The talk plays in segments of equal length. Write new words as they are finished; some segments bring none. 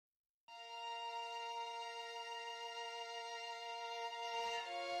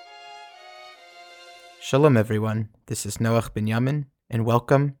Shalom everyone, this is Noach Binyamin, and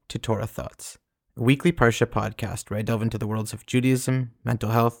welcome to Torah Thoughts, a weekly Parsha podcast where I delve into the worlds of Judaism,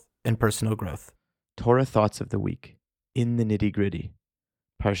 mental health, and personal growth. Torah Thoughts of the Week, in the nitty-gritty.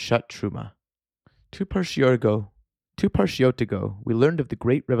 Parshat Truma. Two parshiot ago, we learned of the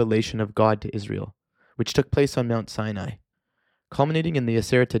great revelation of God to Israel, which took place on Mount Sinai, culminating in the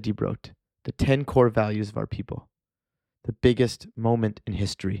Aseret Dibrot, the 10 core values of our people, the biggest moment in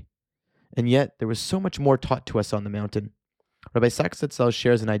history. And yet, there was so much more taught to us on the mountain. Rabbi Sacks Zatzal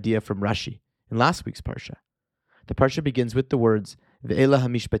shares an idea from Rashi in last week's Parsha. The Parsha begins with the words, Ve'ela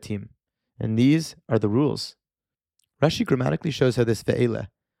HaMishpatim, and these are the rules. Rashi grammatically shows how this Ve'ela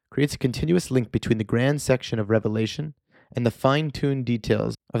creates a continuous link between the grand section of Revelation and the fine-tuned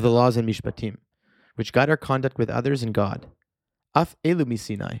details of the laws and Mishpatim, which guide our conduct with others and God. Af elu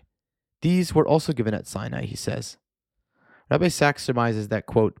misinai. These were also given at Sinai, he says. Rabbi Sacks surmises that,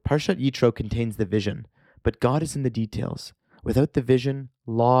 quote, Parshat Yitro contains the vision, but God is in the details. Without the vision,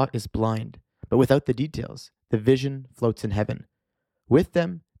 law is blind. But without the details, the vision floats in heaven. With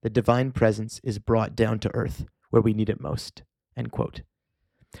them, the divine presence is brought down to earth, where we need it most, end quote.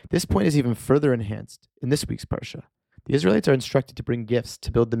 This point is even further enhanced in this week's Parsha. The Israelites are instructed to bring gifts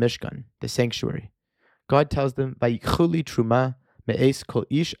to build the Mishkan, the sanctuary. God tells them, Vayikchu li truma me'es kol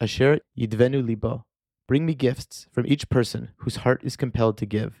ish asher yidvenu libo. Bring me gifts from each person whose heart is compelled to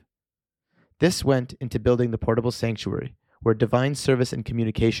give. This went into building the portable sanctuary, where divine service and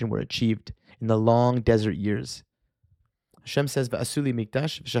communication were achieved in the long desert years. Hashem says, V'asuli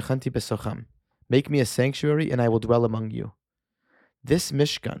mikdash v'shachanti besocham. Make me a sanctuary and I will dwell among you. This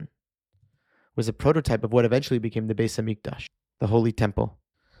Mishkan was a prototype of what eventually became the Beis HaMikdash, the Holy Temple.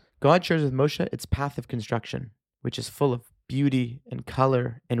 God shares with Moshe its path of construction, which is full of beauty and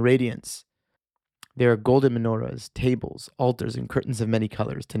color and radiance. There are golden menorahs, tables, altars, and curtains of many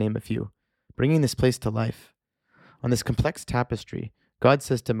colors, to name a few, bringing this place to life. On this complex tapestry, God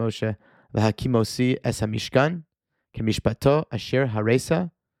says to Moshe, V'hakimosi es hamishkan, kemishpato asher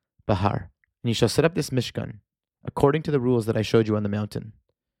haresa bahar. And you shall set up this Mishkan, according to the rules that I showed you on the mountain.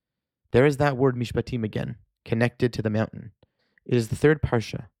 There is that word mishpatim again, connected to the mountain. It is the third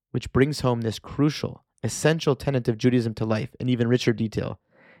parsha, which brings home this crucial, essential tenet of Judaism to life in even richer detail.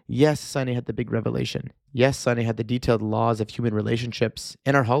 Yes, Sinai had the big revelation. Yes, Sinai had the detailed laws of human relationships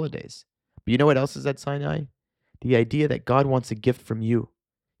and our holidays. But you know what else is at Sinai? The idea that God wants a gift from you.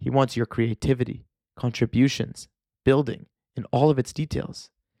 He wants your creativity, contributions, building, in all of its details.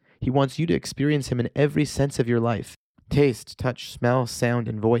 He wants you to experience Him in every sense of your life. Taste, touch, smell, sound,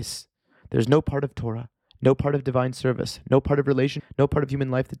 and voice. There's no part of Torah, no part of divine service, no part of relation, no part of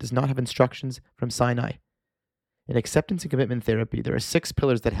human life that does not have instructions from Sinai. In acceptance and commitment therapy, there are 6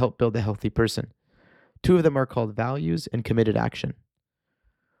 pillars that help build a healthy person. 2 of them are called values and committed action.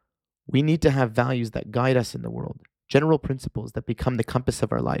 We need to have values that guide us in the world, general principles that become the compass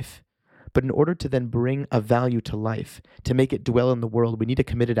of our life. But in order to then bring a value to life, to make it dwell in the world, we need a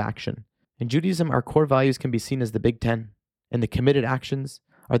committed action. In Judaism, our core values can be seen as the Big 10, and the committed actions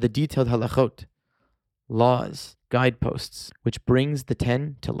are the detailed halachot, laws, guideposts, which brings the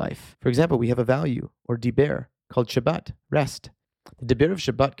 10 to life. For example, we have a value, or diber, called Shabbat, rest. The diber of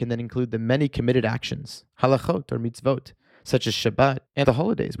Shabbat can then include the many committed actions, halachot or mitzvot, such as Shabbat and the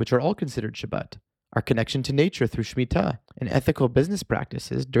holidays, which are all considered Shabbat, our connection to nature through Shemitah, and ethical business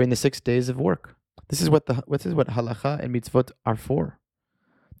practices during the 6 days of work. This is what halacha and mitzvot are for.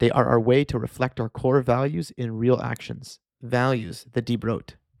 They are our way to reflect our core values in real actions. Values, the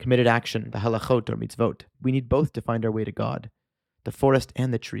dibrot, committed action, the halachot or mitzvot. We need both to find our way to God, the forest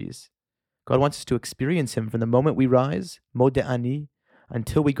and the trees. God wants us to experience Him from the moment we rise, modeh ani,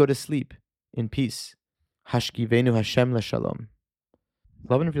 until we go to sleep in peace. Hashkivenu Hashem l'shalom.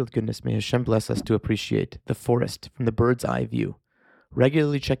 Love and revealed goodness, may Hashem bless us to appreciate the forest from the bird's eye view,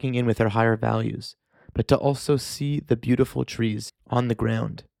 regularly checking in with our higher values, but to also see the beautiful trees on the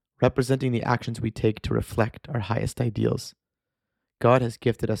ground, representing the actions we take to reflect our highest ideals. God has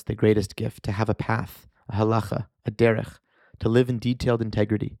gifted us the greatest gift, to have a path, a halacha, a derech, to live in detailed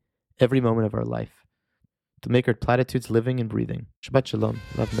integrity every moment of our life, to make our platitudes living and breathing. Shabbat Shalom.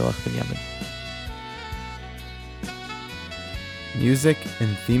 Love, Noach Binyamin. Music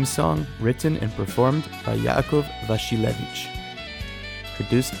and theme song written and performed by Yaakov Vashilevich.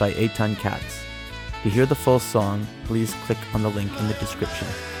 Produced by Eitan Katz. To hear the full song, please click on the link in the description.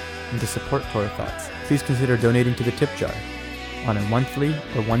 And to support Torah Thoughts, please consider donating to the tip jar on a monthly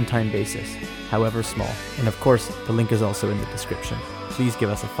or one-time basis, however small. And of course, the link is also in the description. Please give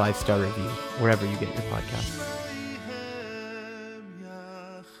us a 5-star review wherever you get your podcasts.